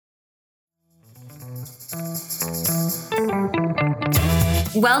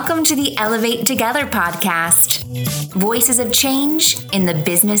Welcome to the Elevate Together podcast. Voices of change in the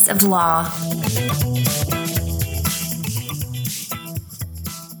business of law.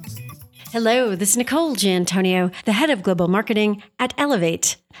 Hello, this is Nicole Giantonio, the head of global marketing at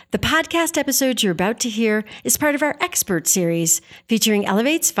Elevate. The podcast episode you're about to hear is part of our Expert Series, featuring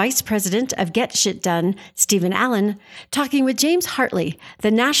Elevate's Vice President of Get Shit Done, Stephen Allen, talking with James Hartley,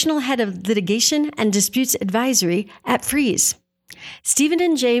 the National Head of Litigation and Disputes Advisory at Freeze. Stephen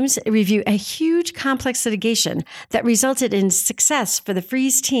and James review a huge complex litigation that resulted in success for the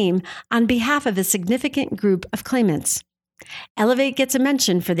Freeze team on behalf of a significant group of claimants. Elevate gets a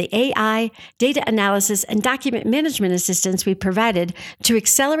mention for the AI, data analysis, and document management assistance we provided to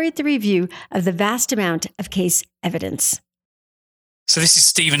accelerate the review of the vast amount of case evidence. So this is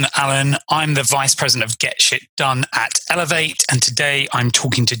Stephen Allen. I'm the Vice President of Get Shit Done at Elevate, and today I'm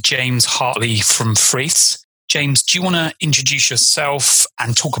talking to James Hartley from Freeze. James, do you want to introduce yourself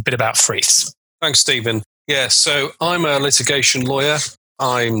and talk a bit about Freeze? Thanks, Stephen. Yeah, so I'm a litigation lawyer.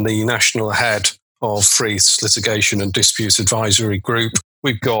 I'm the national head of Freeze Litigation and Disputes Advisory Group.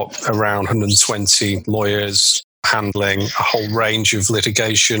 We've got around 120 lawyers handling a whole range of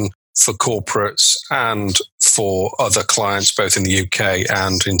litigation for corporates and for other clients, both in the UK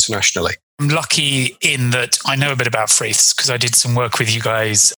and internationally. I'm lucky in that I know a bit about Freeze because I did some work with you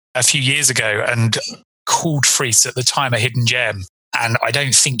guys a few years ago and called Freeze at the time a hidden gem. And I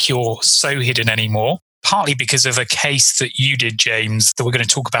don't think you're so hidden anymore, partly because of a case that you did, James, that we're going to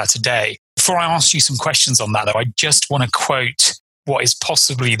talk about today. Before I ask you some questions on that, though, I just want to quote what is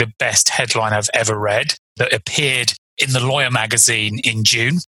possibly the best headline I've ever read that appeared in the Lawyer magazine in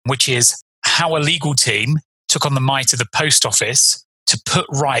June, which is how a legal team took on the might of the post office to put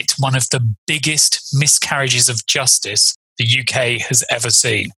right one of the biggest miscarriages of justice the UK has ever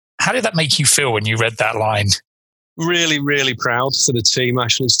seen. How did that make you feel when you read that line? Really, really proud for the team,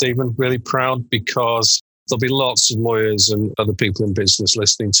 actually, Stephen. Really proud because there'll be lots of lawyers and other people in business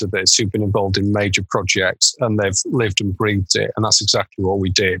listening to this who've been involved in major projects and they've lived and breathed it. And that's exactly what we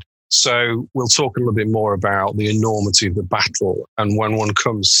did. So we'll talk a little bit more about the enormity of the battle. And when one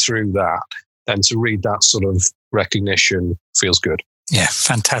comes through that, then to read that sort of recognition feels good. Yeah,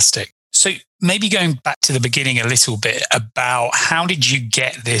 fantastic. So maybe going back to the beginning a little bit about how did you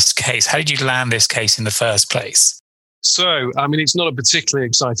get this case? How did you land this case in the first place? So, I mean, it's not a particularly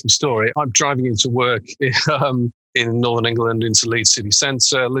exciting story. I'm driving into work in Northern England, into Leeds City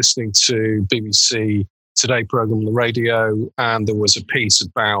Centre, listening to BBC Today programme on the radio, and there was a piece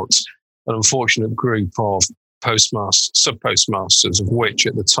about an unfortunate group of postmasters, sub-postmasters, of which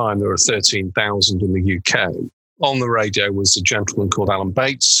at the time there were 13,000 in the UK. On the radio was a gentleman called Alan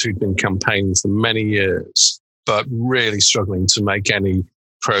Bates, who'd been campaigning for many years, but really struggling to make any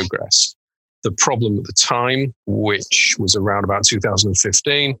progress. The problem at the time, which was around about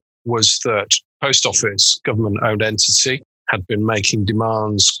 2015, was that Post Office, government-owned entity, had been making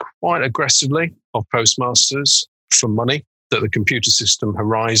demands quite aggressively of postmasters for money that the computer system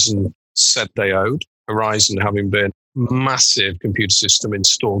Horizon said they owed. Horizon having been a massive computer system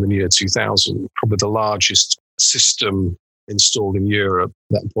installed in the year 2000, probably the largest system installed in Europe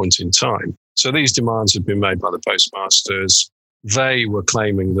at that point in time. So these demands had been made by the postmasters. They were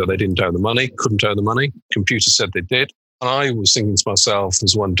claiming that they didn't owe the money, couldn't owe the money. Computer said they did. And I was thinking to myself,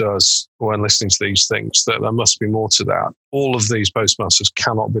 as one does when listening to these things, that there must be more to that. All of these postmasters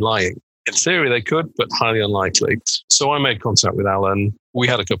cannot be lying. In theory, they could, but highly unlikely. So I made contact with Alan. We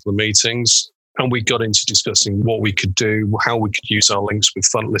had a couple of meetings and we got into discussing what we could do, how we could use our links with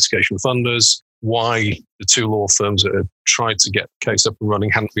litigation funders, why the two law firms that had tried to get the case up and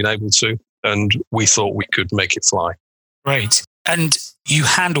running hadn't been able to. And we thought we could make it fly. Right. And you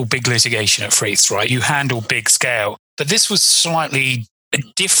handle big litigation at Freeze, right? You handle big scale. But this was slightly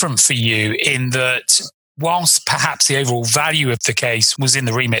different for you in that whilst perhaps the overall value of the case was in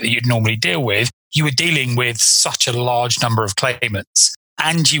the remit that you'd normally deal with, you were dealing with such a large number of claimants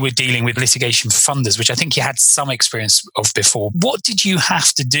and you were dealing with litigation funders, which I think you had some experience of before. What did you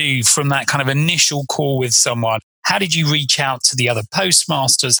have to do from that kind of initial call with someone? How did you reach out to the other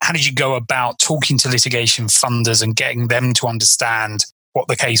postmasters? How did you go about talking to litigation funders and getting them to understand what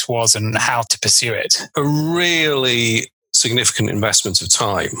the case was and how to pursue it? A really significant investment of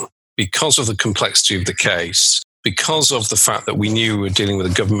time because of the complexity of the case, because of the fact that we knew we were dealing with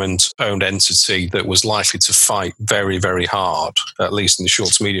a government-owned entity that was likely to fight very, very hard, at least in the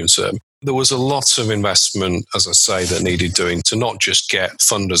short to medium term. There was a lot of investment, as I say, that needed doing to not just get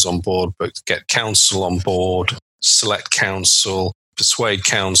funders on board, but get counsel on board, select counsel, persuade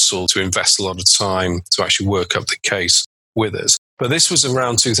counsel to invest a lot of time to actually work up the case with us. But this was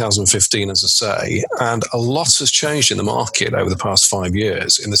around 2015, as I say, and a lot has changed in the market over the past 5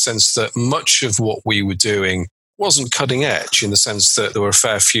 years in the sense that much of what we were doing wasn't cutting edge in the sense that there were a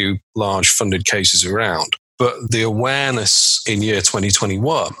fair few large funded cases around. But the awareness in year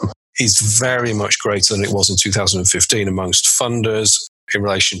 2021 is very much greater than it was in 2015 amongst funders in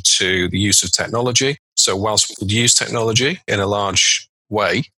relation to the use of technology. So whilst we could use technology in a large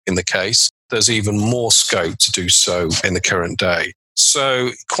way in the case, there's even more scope to do so in the current day.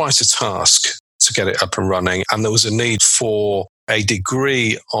 So quite a task to get it up and running. And there was a need for a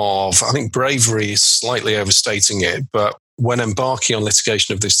degree of, I think bravery is slightly overstating it, but when embarking on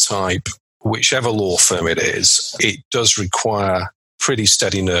litigation of this type, whichever law firm it is, it does require pretty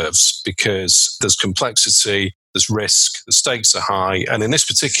steady nerves because there's complexity, there's risk, the stakes are high. And in this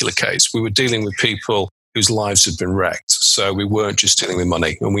particular case, we were dealing with people whose lives had been wrecked. So we weren't just dealing with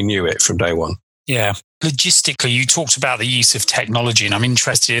money, and we knew it from day one. Yeah. Logistically, you talked about the use of technology, and I'm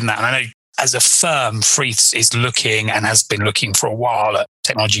interested in that. And I know as a firm, Freeth is looking and has been looking for a while at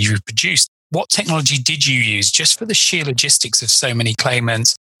technology you've produced. What technology did you use just for the sheer logistics of so many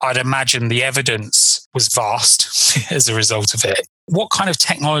claimants? I'd imagine the evidence was vast as a result of it. What kind of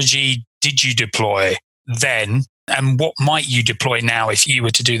technology did you deploy then, and what might you deploy now if you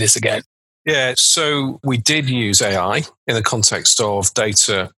were to do this again? Yeah, so we did use AI in the context of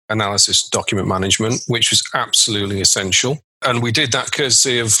data analysis, document management, which was absolutely essential. And we did that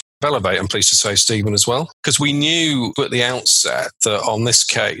courtesy of Elevate, I'm pleased to say, Stephen, as well, because we knew at the outset that on this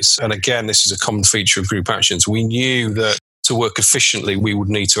case, and again, this is a common feature of group actions, we knew that to work efficiently, we would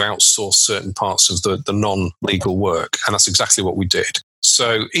need to outsource certain parts of the non-legal work. And that's exactly what we did.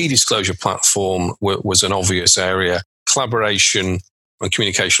 So e-disclosure platform was an obvious area. Collaboration and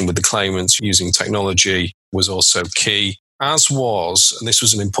communication with the claimants using technology was also key, as was, and this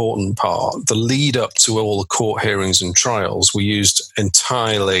was an important part, the lead up to all the court hearings and trials, we used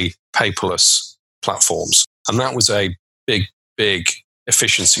entirely paperless platforms. And that was a big, big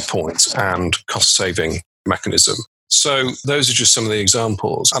efficiency point and cost-saving mechanism. So those are just some of the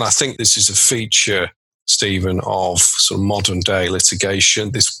examples. And I think this is a feature, Stephen, of sort of modern day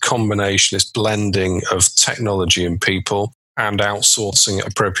litigation, this combination, this blending of technology and people, and outsourcing at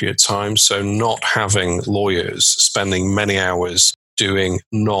appropriate times. So not having lawyers spending many hours doing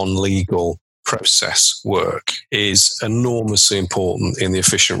non-legal process work is enormously important in the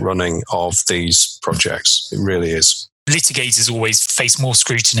efficient running of these projects. It really is. Litigators always face more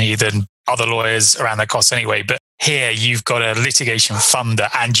scrutiny than other lawyers around their costs anyway. But here you've got a litigation funder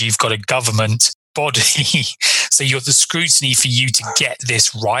and you've got a government body. So the scrutiny for you to get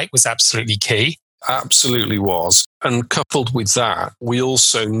this right was absolutely key. Absolutely was. And coupled with that, we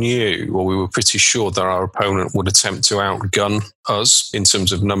also knew, or we were pretty sure, that our opponent would attempt to outgun us in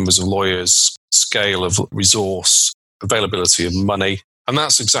terms of numbers of lawyers, scale of resource, availability of money. And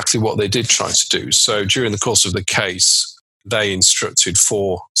that's exactly what they did try to do. So during the course of the case, they instructed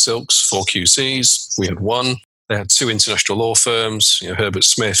 4 Silks, 4 QCs. We had 1. They had 2 international law firms, Herbert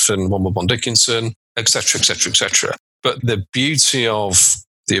Smith and Womble Bond Dickinson, et cetera, et cetera, et cetera. But the beauty of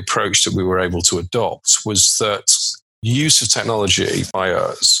the approach that we were able to adopt was that use of technology by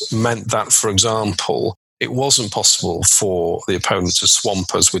us meant that, for example, it wasn't possible for the opponent to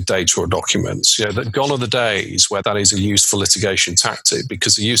swamp us with data or documents. That gone are the days where that is a useful litigation tactic,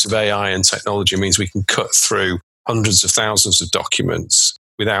 because the use of AI and technology means we can cut through hundreds of thousands of documents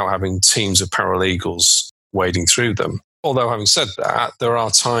without having teams of paralegals wading through them. Although having said that, there are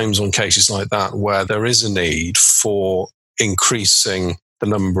times on cases like that where there is a need for increasing the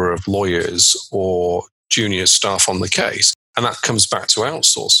number of lawyers or junior staff on the case. And that comes back to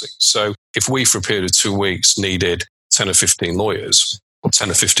outsourcing. So if we, for a period of 2 weeks, needed 10 or 15 lawyers or 10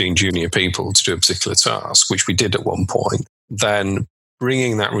 or 15 junior people to do a particular task, which we did at one point, then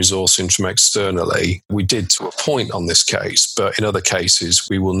bringing that resource in from externally, we did to a point on this case, but in other cases,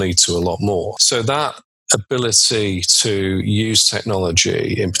 we will need to a lot more. So that ability to use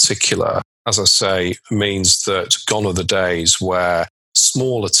technology in particular, as I say, means that gone are the days where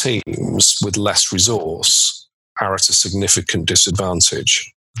smaller teams with less resource are at a significant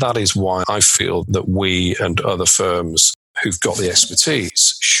disadvantage. That is why I feel that we and other firms who've got the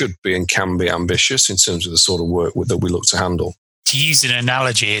expertise should be and can be ambitious in terms of the sort of work that we look to handle. To use an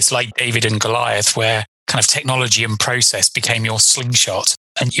analogy, it's like David and Goliath, where kind of technology and process became your slingshot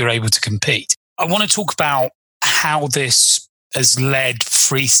and you're able to compete. I want to talk about how this has led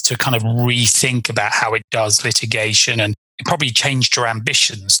Freeth to kind of rethink about how it does litigation, and it probably changed your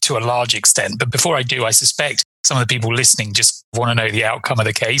ambitions to a large extent. But before I do, I suspect some of the people listening just want to know the outcome of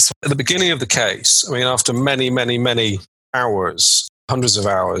the case. At the beginning of the case, after many hours, hundreds of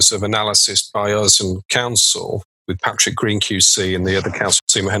hours of analysis by us and counsel, with Patrick Green QC and the other counsel,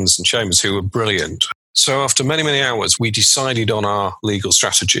 Seema Henderson Chambers, who were brilliant. So after many, many hours, we decided on our legal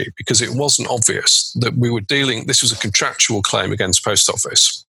strategy because it wasn't obvious that we were dealing, this was a contractual claim against Post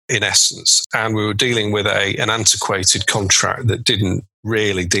Office in essence, and we were dealing with an antiquated contract that didn't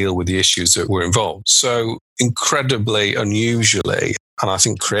really deal with the issues that were involved. So incredibly unusually, and I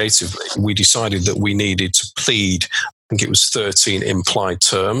think creatively, we decided that we needed to plead, I think it was 13 implied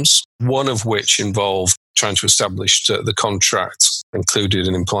terms, one of which involved trying to establish that the contract included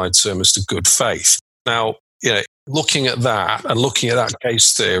an implied term as to good faith. Now, looking at that and looking at that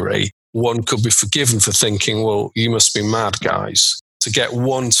case theory, one could be forgiven for thinking, well, you must be mad, guys. To get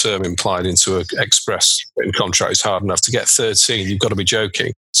one term implied into an express written contract is hard enough. To get 13, you've got to be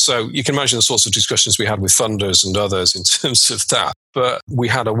joking. So you can imagine the sorts of discussions we had with funders and others in terms of that. But we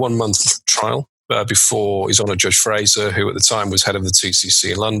had a 1-month trial before His Honour Judge Fraser, who at the time was head of the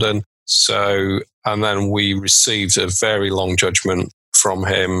TCC in London. And then we received a very long judgment from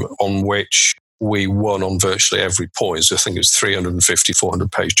him on which we won on virtually every point. So I think it was 350,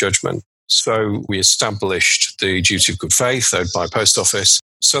 400-page judgment. So we established the duty of good faith owed by Post Office.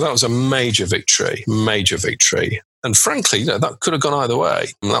 So that was a major victory. And frankly, that could have gone either way.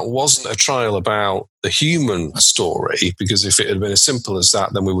 That wasn't a trial about the human story, because if it had been as simple as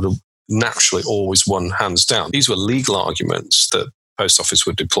that, then we would have naturally always won hands down. These were legal arguments that Post Office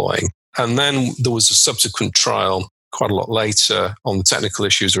were deploying. And then there was a subsequent trial quite a lot later on the technical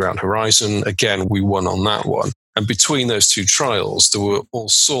issues around Horizon. Again, we won on that one. And between those two trials, there were all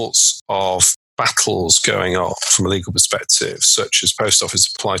sorts of battles going on from a legal perspective, such as Post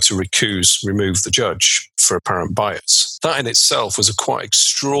Office applied to remove the judge for apparent bias. That in itself was a quite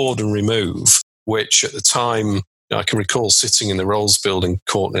extraordinary move, which at the time, I can recall sitting in the Rolls Building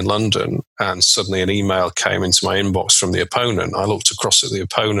court in London, and suddenly an email came into my inbox from the opponent. I looked across at the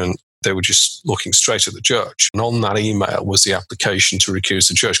opponent. They were just looking straight at the judge. And on that email was the application to recuse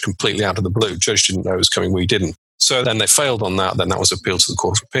the judge completely out of the blue. Judge didn't know it was coming, we didn't. So then they failed on that. Then that was appealed to the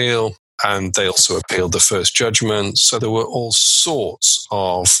Court of Appeal. And they also appealed the first judgment. So there were all sorts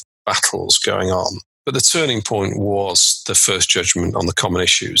of battles going on. But the turning point was the first judgment on the common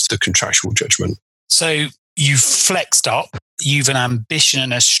issues, the contractual judgment. So you've flexed up. You've an ambition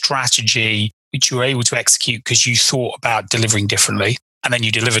and a strategy which you were able to execute because you thought about delivering differently. And then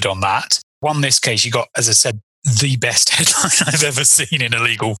you delivered on that. Won this case. You got, as I said, the best headline I've ever seen in a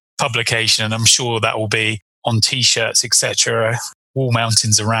legal publication. And I'm sure that will be on T-shirts, etc., wall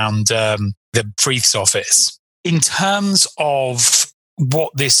mountings around the Freeth's office. In terms of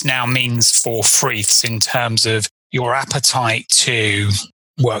what this now means for Freeth's, in terms of your appetite to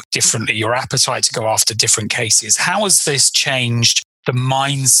work differently, your appetite to go after different cases, how has this changed the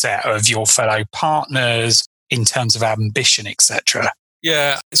mindset of your fellow partners in terms of ambition, etc.?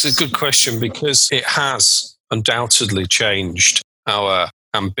 Yeah, it's a good question because it has undoubtedly changed our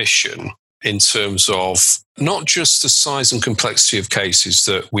ambition in terms of not just the size and complexity of cases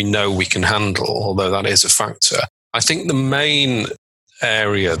that we know we can handle, although that is a factor. I think the main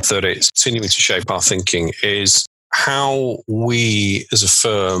area that it's continuing to shape our thinking is how we as a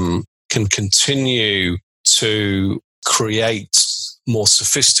firm can continue to create more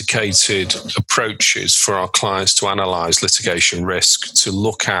sophisticated approaches for our clients to analyze litigation risk, to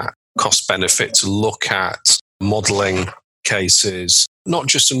look at cost benefit, to look at modeling cases, not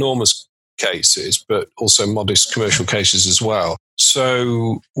just enormous cases, but also modest commercial cases as well.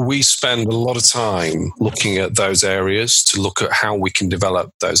 So we spend a lot of time looking at those areas to look at how we can develop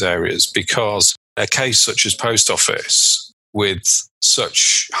those areas, because a case such as Post Office with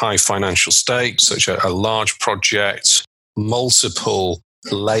such high financial stakes, such a large project, multiple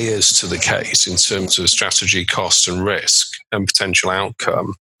layers to the case in terms of strategy, cost and risk and potential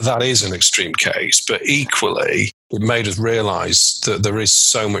outcome. That is an extreme case, but equally, it made us realize that there is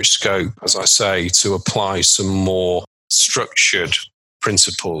so much scope, as I say, to apply some more structured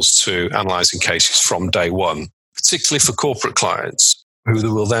principles to analyzing cases from day one, particularly for corporate clients,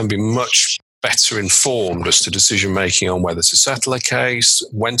 who will then be much better informed as to decision-making on whether to settle a case,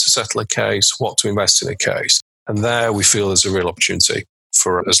 when to settle a case, what to invest in a case. And there we feel there's a real opportunity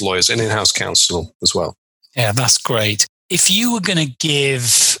for us lawyers and in-house counsel as well. Yeah, that's great. If you were going to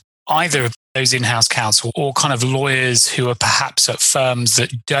give either of those in-house counsel or kind of lawyers who are perhaps at firms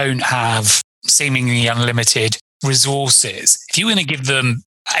that don't have seemingly unlimited resources, if you were going to give them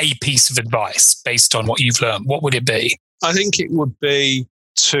a piece of advice based on what you've learned, what would it be? I think it would be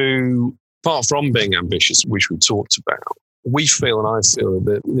to, apart from being ambitious, which we talked about, we feel, and I feel,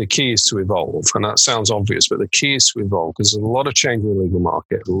 that the key is to evolve. And that sounds obvious, but the key is to evolve because there's a lot of change in the legal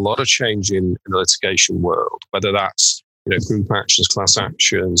market, a lot of change in the litigation world, whether that's group actions, class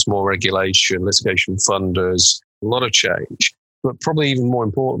actions, more regulation, litigation funders, a lot of change. But probably even more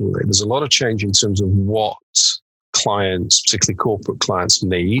importantly, there's a lot of change in terms of what clients, particularly corporate clients,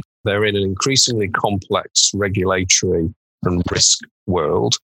 need. They're in an increasingly complex regulatory and risk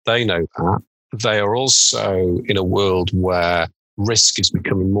world. They know that. They are also in a world where risk is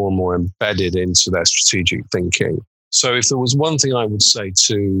becoming more and more embedded into their strategic thinking. So if there was one thing I would say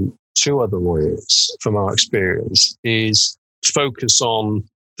to other lawyers from our experience is focus on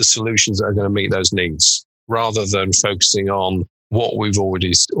the solutions that are going to meet those needs rather than focusing on what we've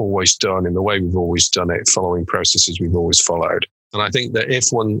always done in the way we've always done it, following processes we've always followed. And I think that if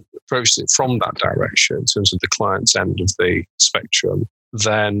one approaches it from that direction, in terms of the client's end of the spectrum,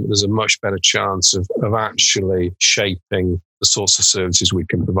 then there's a much better chance of actually shaping the sorts of services we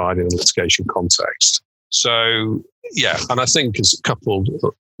can provide in a litigation context. So, yeah, and I think as coupled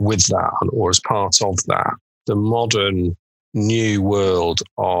with that, or as part of that, the modern new world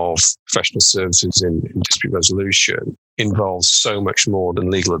of professional services in dispute resolution involves so much more than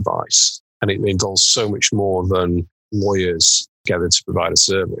legal advice. And it involves so much more than lawyers together to provide a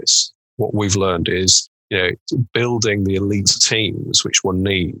service. What we've learned is, building the elite teams, which one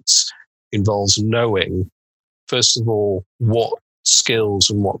needs, involves knowing, first of all, what skills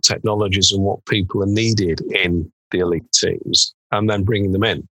and what technologies and what people are needed in the elite teams, and then bringing them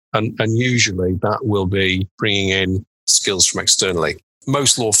in. And usually that will be bringing in skills from externally.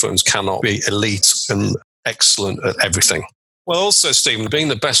 Most law firms cannot be elite and excellent at everything. Well, also, Stephen, being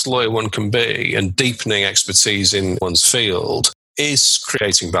the best lawyer one can be and deepening expertise in one's field is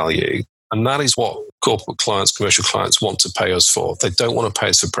creating value. And that is what corporate clients, commercial clients want to pay us for. They don't want to pay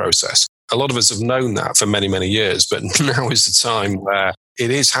us for process. A lot of us have known that for many, many years, but now is the time where it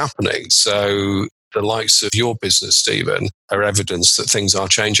is happening. So the likes of your business, Stephen, are evidence that things are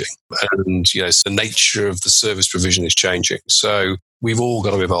changing. And the nature of the service provision is changing. So we've all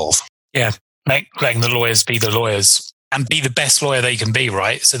got to evolve. Yeah, letting the lawyers be the lawyers and be the best lawyer they can be,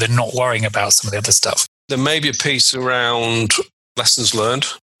 right? So they're not worrying about some of the other stuff. There may be a piece around lessons learned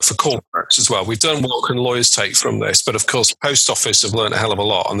for corporates as well. We've done what can lawyers take from this, but of course, Post Office have learned a hell of a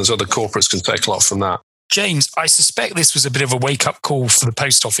lot, and there's other corporates can take a lot from that. James, I suspect this was a bit of a wake-up call for the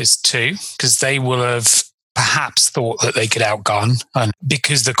Post Office too, because they will have perhaps thought that they could outgun, and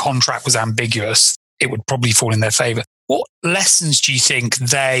because the contract was ambiguous, it would probably fall in their favour. What lessons do you think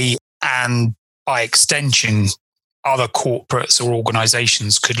they, and by extension, other corporates or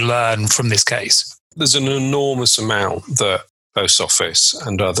organisations could learn from this case? There's an enormous amount that Post Office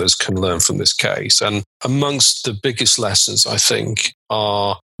and others can learn from this case. And amongst the biggest lessons, I think,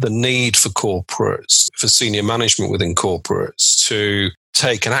 are the need for corporates, for senior management within corporates to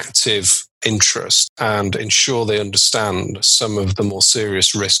take an active interest and ensure they understand some of the more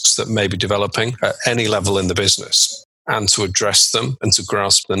serious risks that may be developing at any level in the business, and to address them and to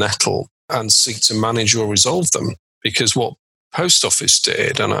grasp the nettle and seek to manage or resolve them. Because what Post Office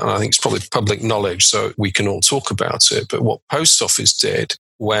did, and I think it's probably public knowledge, so we can all talk about it, but what Post Office did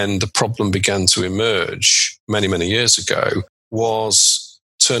when the problem began to emerge many, many years ago was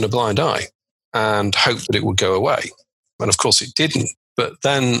turn a blind eye and hope that it would go away. And of course it didn't. But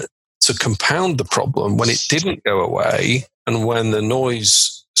then to compound the problem, when it didn't go away and when the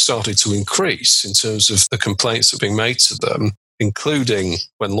noise started to increase in terms of the complaints that were being made to them, including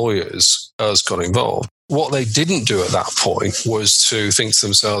when lawyers, us, got involved, what they didn't do at that point was to think to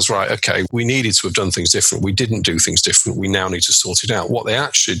themselves, right, okay, we needed to have done things different. We didn't do things different. We now need to sort it out. What they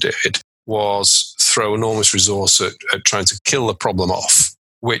actually did was throw enormous resource at trying to kill the problem off,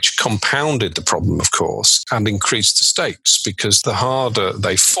 which compounded the problem, of course, and increased the stakes, because the harder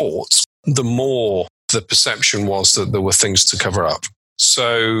they fought, the more the perception was that there were things to cover up.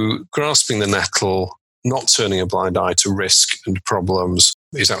 So grasping the nettle, not turning a blind eye to risk and problems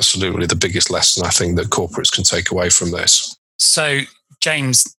is absolutely the biggest lesson I think that corporates can take away from this. So,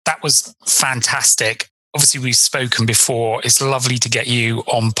 James, that was fantastic. Obviously, we've spoken before. It's lovely to get you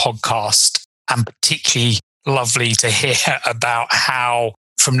on podcast, and particularly lovely to hear about how,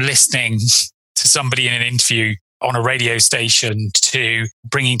 from listening to somebody in an interview on a radio station to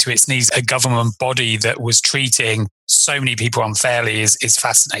bringing to its knees a government body that was treating so many people unfairly is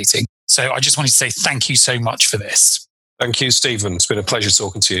fascinating. So I just wanted to say thank you so much for this. Thank you, Stephen. It's been a pleasure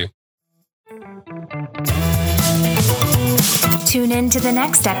talking to you. Tune in to the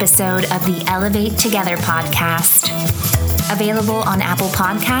next episode of the Elevate Together podcast. Available on Apple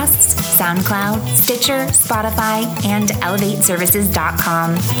Podcasts, SoundCloud, Stitcher, Spotify, and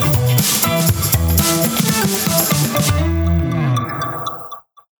elevateservices.com.